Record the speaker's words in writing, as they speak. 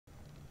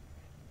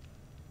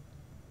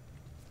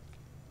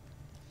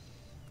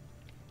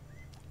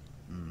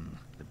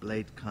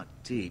blade cut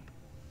deep,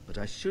 but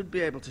I should be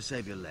able to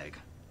save your leg.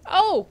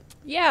 Oh,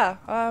 yeah.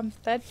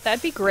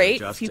 That'd be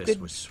great if you Justice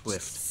could was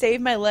swift.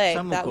 save my leg.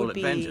 Some will That call would it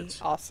be vengeance.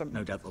 awesome.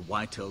 No doubt the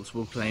Whitehills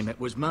will claim it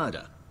was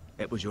murder.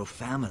 It was your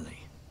family.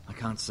 I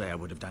can't say I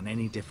would have done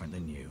any different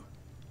than you.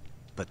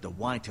 But the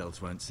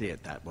Whitehills won't see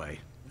it that way.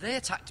 They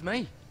attacked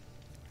me.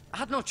 I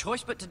had no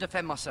choice but to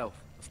defend myself.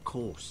 Of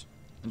course.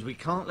 And we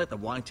can't let the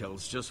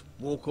Whitehills just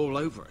walk all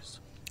over us.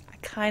 I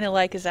kind of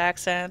like his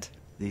accent.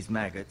 These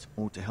maggots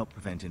ought to help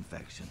prevent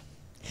infection.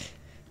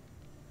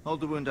 Hold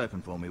the wound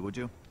open for me, would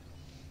you?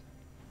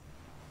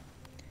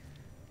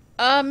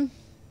 Can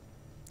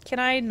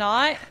I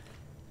not?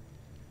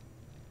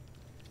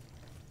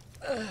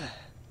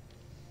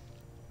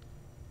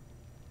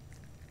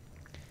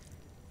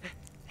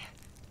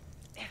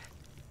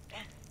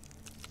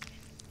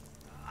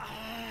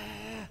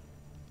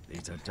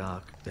 These are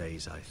dark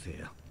days, I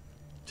fear.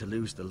 To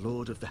lose the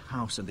lord of the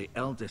house and the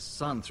eldest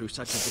son through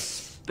such a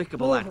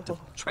despicable act of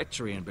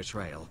treachery and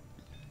betrayal.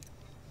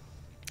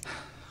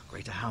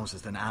 Greater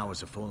houses than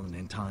ours have fallen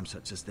in times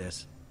such as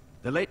this.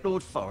 The late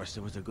Lord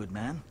Forrester was a good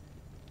man.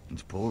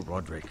 And poor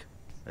Roderick.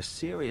 A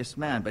serious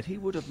man, but he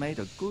would have made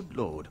a good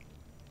lord.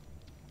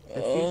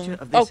 The future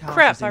of this house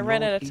crap, is in I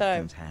ran Lord out of time.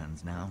 Ethan's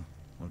hands now,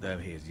 although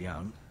he is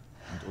young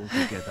and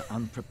altogether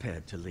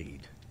unprepared to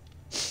lead.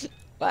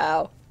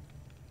 Wow.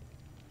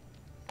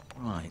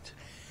 Right.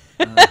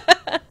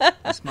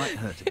 This might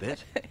hurt a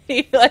bit.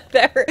 You like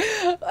that?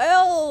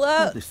 Well,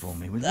 Hold this for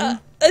me, will you?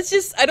 it's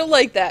just, I don't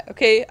like that,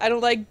 okay? I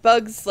don't like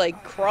bugs,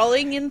 like,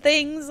 crawling in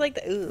things like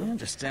that. I Ugh.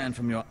 understand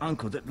from your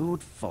uncle that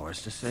Lord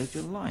Forrester saved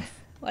your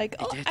life. Like,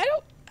 oh, did. I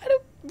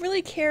don't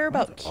really care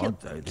about Rather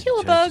odd, though, that he kill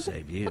a chose bug. to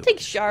save you. I'll take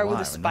a shower with a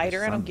Wire, another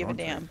spider. I don't son, give a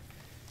Roderick. damn.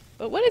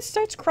 But when it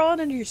starts crawling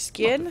under your Not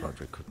skin, that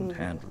Roderick couldn't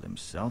handle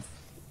himself.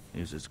 He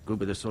was as good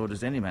with a sword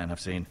as any man I've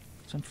seen.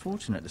 It's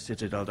unfortunate the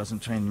Citadel doesn't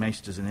train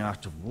maesters in the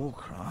art of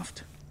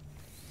warcraft.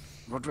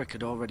 Roderick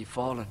had already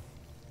fallen.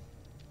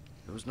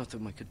 There was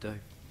nothing we could do.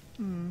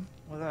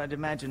 Although I'd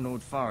imagine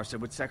Lord Forrester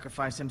would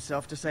sacrifice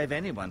himself to save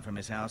anyone from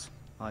his house,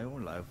 high or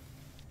low.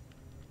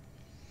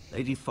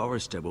 Lady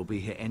Forrester will be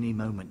here any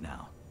moment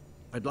now.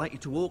 I'd like you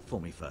to walk for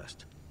me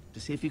first, to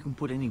see if you can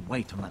put any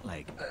weight on that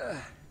leg.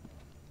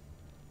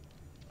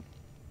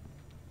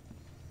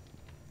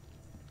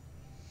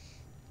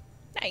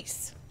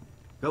 nice.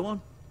 Go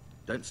on.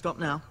 Don't stop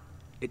now.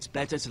 It's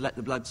better to let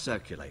the blood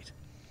circulate.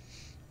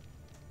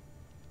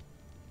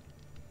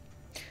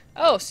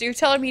 Oh, so you're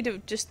telling me to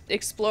just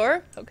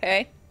explore?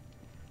 Okay.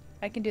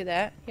 I can do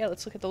that. Yeah,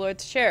 let's look at the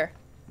Lord's chair.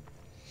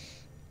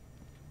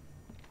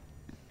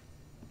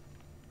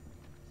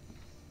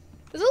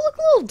 Does it look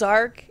a little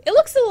dark? It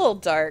looks a little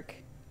dark.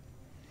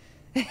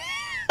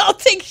 I'll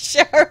take a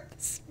shower with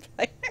the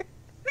spider.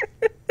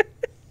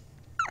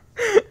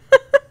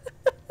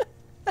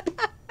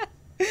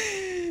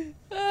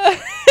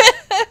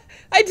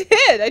 I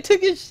did. I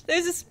took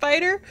there's a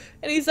spider,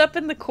 and he's up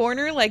in the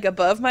corner, like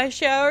above my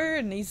shower,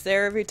 and he's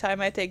there every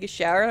time I take a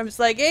shower. And I'm just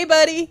like, "Hey,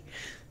 buddy,"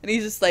 and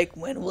he's just like,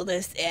 "When will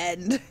this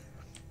end?"